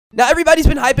Now, everybody's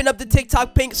been hyping up the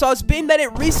TikTok pink sauce, being that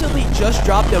it recently just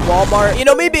dropped at Walmart. You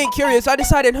know, me being curious, I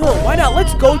decided, why not?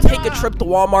 Let's go take a trip to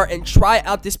Walmart and try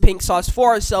out this pink sauce for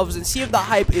ourselves and see if the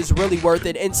hype is really worth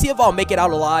it and see if I'll make it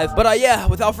out alive. But, yeah,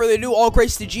 without further ado, all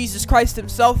grace to Jesus Christ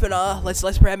himself, and,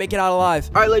 let's pray I make it out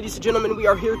alive. All right, ladies and gentlemen, we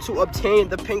are here to obtain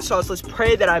the pink sauce. Let's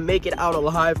pray that I make it out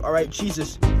alive. All right,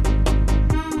 Jesus.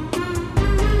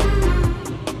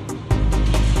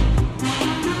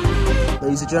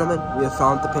 Ladies and gentlemen, we have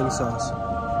found the pink sauce.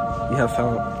 We have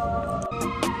found it.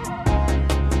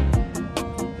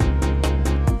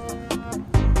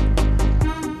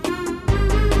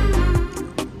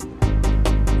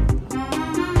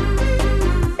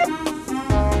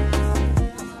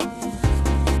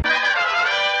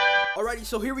 Alrighty,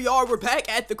 so here we are. We're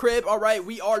back at the crib. Alright,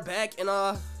 we are back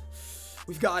and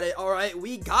we've got it. All right,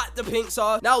 we got the pink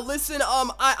sauce. Now listen,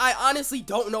 I honestly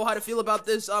don't know how to feel about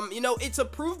this. You know, it's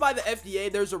approved by the FDA.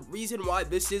 There's a reason why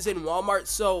this is in Walmart,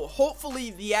 so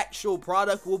hopefully the actual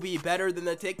product will be better than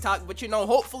the TikTok. But you know,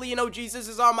 hopefully, you know, Jesus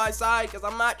is on my side because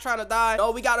I'm not trying to die.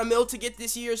 No, we got a meal to get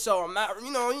this year, so I'm not,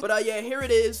 you know. But yeah, here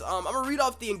it is. I'm gonna read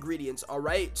off the ingredients. All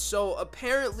right, so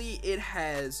apparently it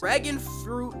has dragon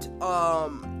fruit,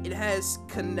 it has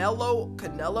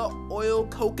canola oil,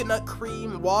 coconut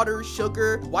cream, water, sugar,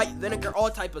 white vinegar, all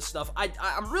type of stuff.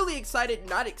 I'm really excited,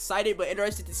 not excited, but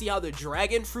interested to see how the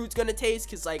dragon fruit's gonna taste,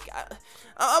 because like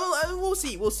we'll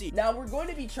see. Now we're going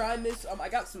to be trying this. I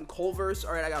got some Culver's.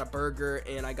 All right, I got a burger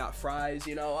and I got fries.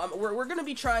 You know, we're gonna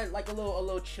be trying like a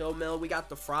little chill meal. We got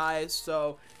the fries,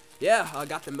 so yeah, I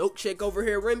got the milkshake over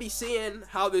here. We're gonna be seeing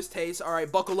how this tastes. All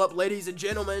right, buckle up, ladies and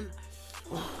gentlemen.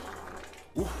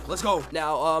 Ooh, let's go.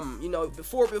 Now, you know,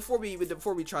 before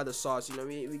we try the sauce, you know,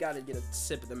 we gotta get a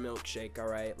sip of the milkshake. All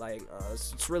right, like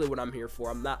it's really what I'm here for.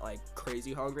 I'm not like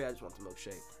crazy hungry. I just want the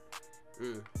milkshake.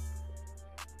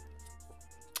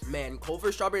 Man,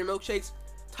 Culver's strawberry milkshakes,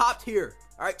 top tier.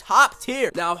 All right, top tier.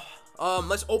 Now,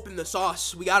 let's open the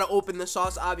sauce. We gotta open the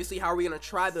sauce. Obviously, how are we gonna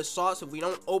try the sauce if we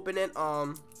don't open it?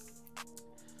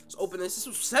 Let's open this. This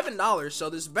was $7, so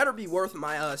this better be worth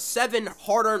my $7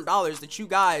 hard-earned dollars that you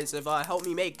guys have helped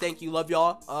me make. Thank you, love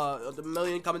y'all. The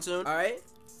million coming soon. All right,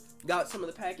 got some of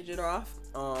the packaging off.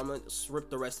 Let's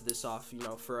rip the rest of this off, you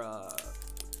know, for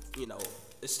you know,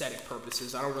 aesthetic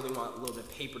purposes. I don't really want a little bit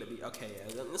of paper to be okay.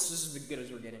 Yeah, this is as good as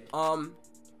we're getting.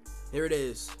 Here it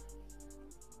is.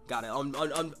 Got it.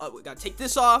 Gotta take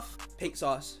this off. Pink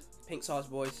sauce,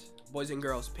 boys and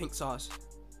girls. Pink sauce.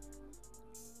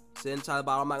 It's inside the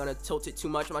bottle. I'm not gonna tilt it too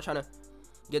much. I'm not trying to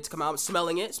get to come out.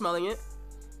 Smelling it. It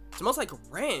smells like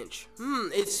ranch.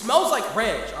 It smells like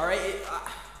ranch. All right.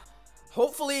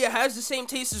 Hopefully it has the same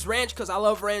taste as ranch because I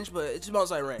love ranch, but it smells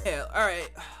like ranch. Yeah. All right.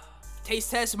 Taste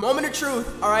test. Moment of truth.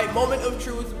 All right. Moment of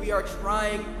truth. We are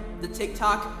trying the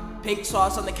TikTok pink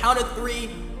sauce on the count of 3.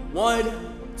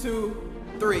 1, 2,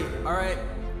 3. All right.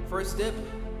 First dip.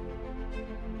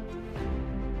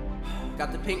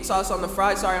 Got the pink sauce on the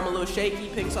fry. Sorry, I'm a little shaky.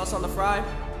 Pink sauce on the fry.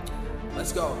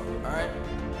 Let's go. All right.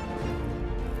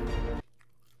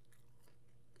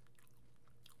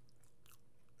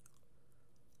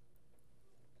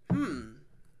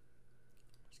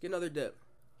 Let's get another dip.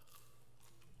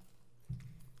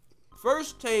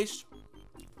 First taste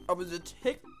of the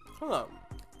hold on.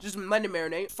 Just let it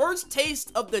marinate. First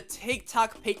taste of the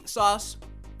TikTok pink sauce.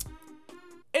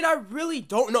 And I really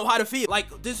don't know how to feel.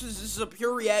 Like, this is a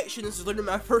pure reaction. This is literally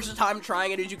my first time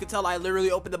trying it. As you can tell, I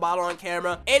literally opened the bottle on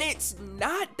camera. And it's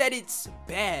not that it's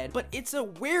bad, but it's a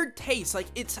weird taste. Like,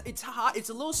 it's hot.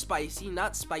 It's a little spicy,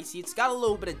 not spicy. It's got a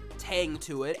little bit of tang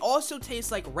to it. It also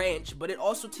tastes like ranch, but it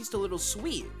also tastes a little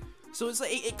sweet. So it's like,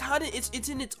 it's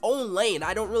in its own lane.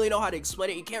 I don't really know how to explain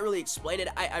it. You can't really explain it.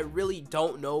 I really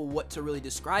don't know what to really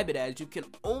describe it as. You can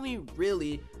only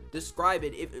really describe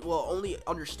it if, well, only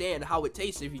understand how it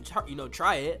tastes if you know,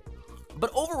 try it.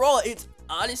 But overall, it's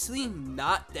honestly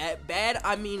not that bad.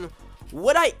 I mean,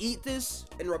 would I eat this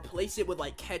and replace it with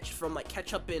like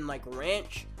ketchup and like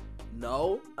ranch?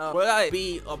 No. Would I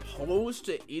be opposed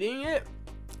to eating it?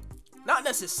 Not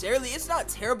necessarily. It's not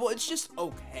terrible. It's just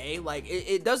okay. Like,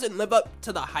 it doesn't live up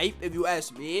to the hype, if you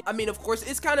ask me. I mean, of course,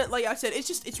 it's kind of, like I said,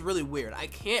 it's really weird. I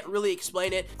can't really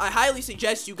explain it. I highly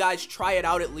suggest you guys try it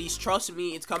out at least. Trust me,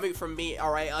 it's coming from me,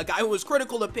 all right? A guy who was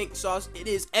critical of pink sauce. It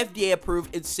is FDA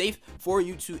approved. It's safe for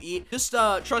you to eat. Just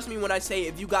trust me when I say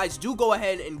if you guys do go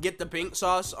ahead and get the pink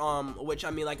sauce, which,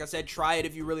 I mean, like I said, try it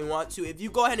if you really want to. If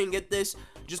you go ahead and get this,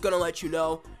 just gonna let you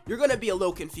know, you're gonna be a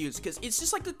little confused because it's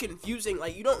just like a confusing,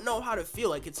 like, you don't know how to feel.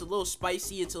 Like, it's a little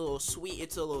spicy, it's a little sweet,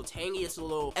 it's a little tangy, it's a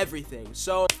little everything.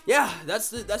 So yeah, that's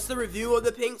the review of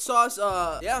the pink sauce.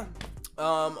 Yeah,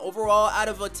 overall, out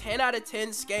of a 10 out of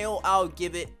 10 scale, I'll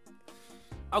give it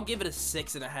I'll give it a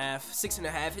 6.5.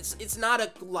 6.5. It's not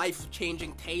a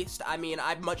life-changing taste. I mean,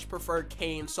 I much prefer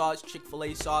Cajun sauce,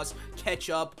 Chick-fil-A sauce,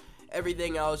 ketchup,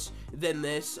 everything else than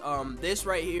this. This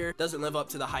right here doesn't live up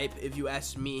to the hype, if you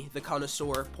ask me, the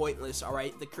connoisseur. Pointless, all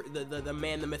right? The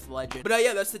man, the myth, the legend. But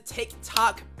yeah, that's the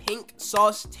TikTok pink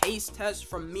sauce taste test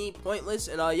from me, Pointless.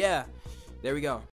 And yeah, there we go.